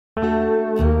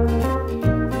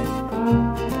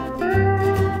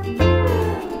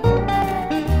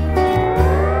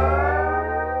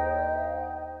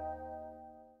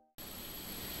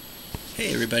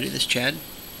everybody, this is Chad.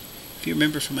 If you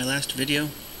remember from my last video,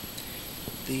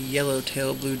 the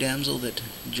yellow-tailed blue damsel that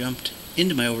jumped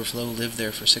into my overflow lived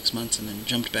there for 6 months and then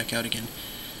jumped back out again.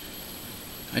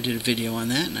 I did a video on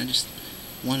that, and I just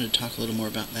wanted to talk a little more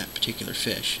about that particular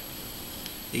fish.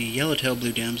 The yellow-tailed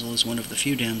blue damsel is one of the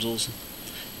few damsels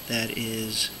that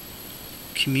is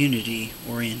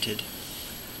community-oriented.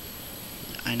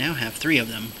 I now have 3 of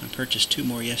them. I purchased 2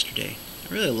 more yesterday.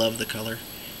 I really love the color,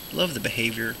 love the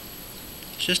behavior.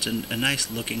 It's just a nice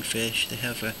looking fish. They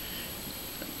have a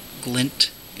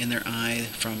glint in their eye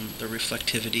from the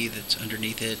reflectivity that's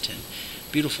underneath it, and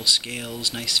beautiful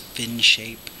scales, nice fin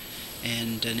shape,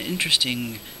 and an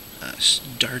interesting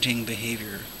darting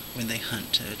behavior when they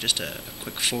hunt. Just a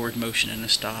quick forward motion and a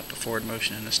stop, a forward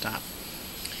motion and a stop.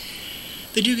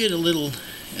 They do get a little,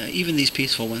 even these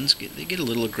peaceful ones, they get a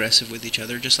little aggressive with each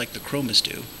other, just like the chromas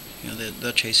do. You know,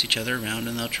 they'll chase each other around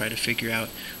and they'll try to figure out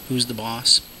who's the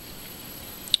boss.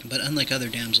 But unlike other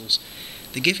damsels,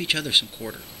 they give each other some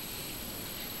quarter.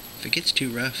 If it gets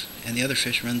too rough and the other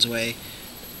fish runs away,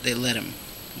 they let him.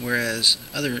 Whereas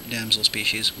other damsel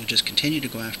species will just continue to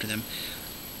go after them,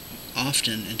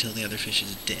 often until the other fish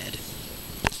is dead.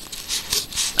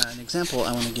 An example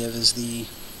I want to give is the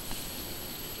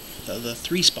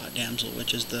 3-spot damsel,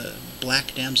 which is the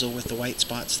black damsel with the white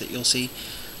spots that you'll see.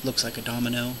 Looks like a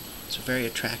domino. It's a very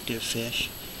attractive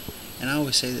fish. And I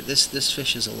always say that this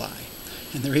fish is a lie.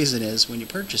 And the reason is, when you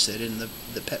purchase it in the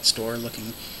pet store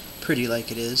looking pretty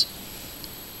like it is,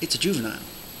 it's a juvenile.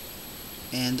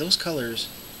 And those colors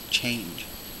change.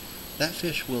 That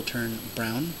fish will turn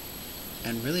brown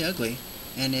and really ugly,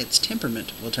 and its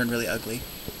temperament will turn really ugly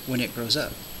when it grows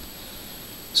up.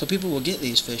 So people will get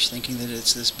these fish thinking that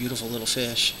it's this beautiful little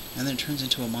fish, and then it turns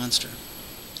into a monster.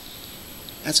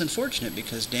 That's unfortunate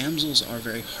because damsels are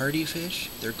very hardy fish.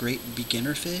 They're great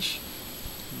beginner fish,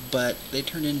 but they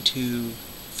turn into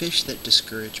fish that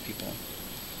discourage people.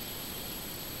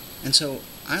 And so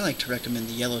I like to recommend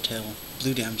the yellowtail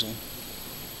blue damsel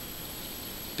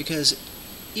because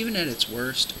even at its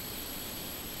worst,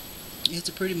 it's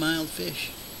a pretty mild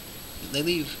fish. They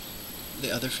leave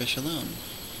the other fish alone.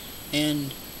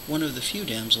 And one of the few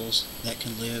damsels that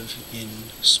can live in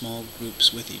small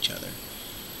groups with each other.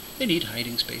 They need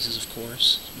hiding spaces, of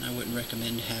course, and I wouldn't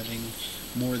recommend having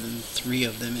more than 3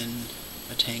 of them in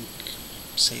a tank,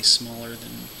 say smaller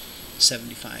than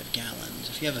 75 gallons.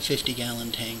 If you have a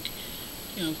 50-gallon tank,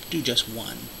 do just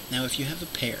 1. Now, if you have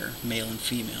a pair, male and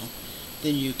female,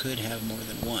 then you could have more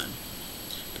than 1.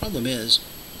 Problem is,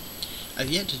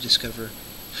 I've yet to discover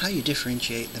how you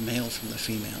differentiate the male from the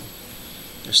female.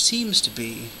 There seems to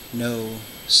be no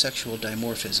sexual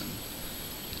dimorphism.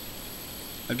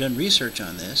 I've done research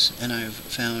on this, and I've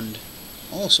found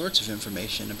all sorts of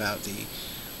information about the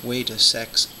way to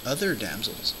sex other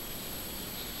damsels,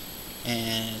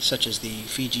 and such as the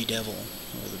Fiji devil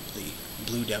or the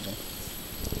blue devil,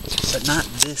 but not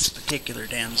this particular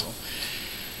damsel.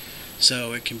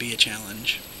 So it can be a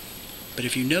challenge. But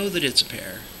if you know that it's a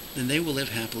pair, then they will live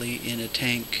happily in a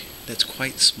tank that's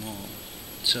quite small.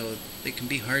 So they can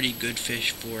be hardy, good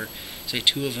fish for, say,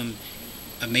 2 of them,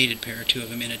 a mated pair, 2 of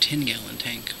them in a 10-gallon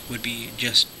tank would be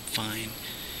just fine.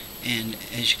 And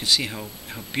as you can see how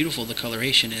beautiful the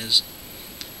coloration is,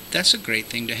 that's a great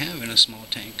thing to have in a small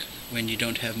tank when you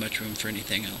don't have much room for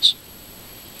anything else.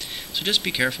 So just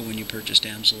be careful when you purchase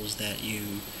damsels that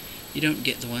you don't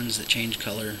get the ones that change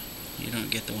color, you don't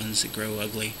get the ones that grow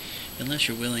ugly, unless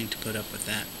you're willing to put up with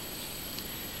that.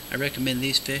 I recommend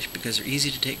these fish because they're easy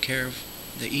to take care of.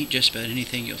 They eat just about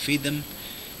anything you'll feed them.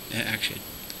 Actually,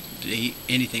 they eat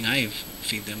anything I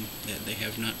feed them. They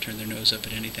have not turned their nose up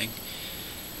at anything.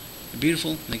 They're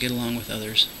beautiful, they get along with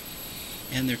others,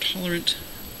 and they're tolerant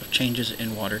of changes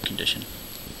in water condition.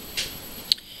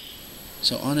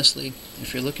 So honestly,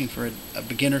 if you're looking for a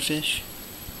beginner fish,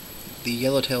 the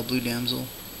yellowtail blue damsel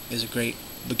is a great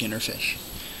beginner fish.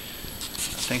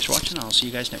 Thanks for watching. I'll see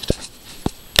you guys next time.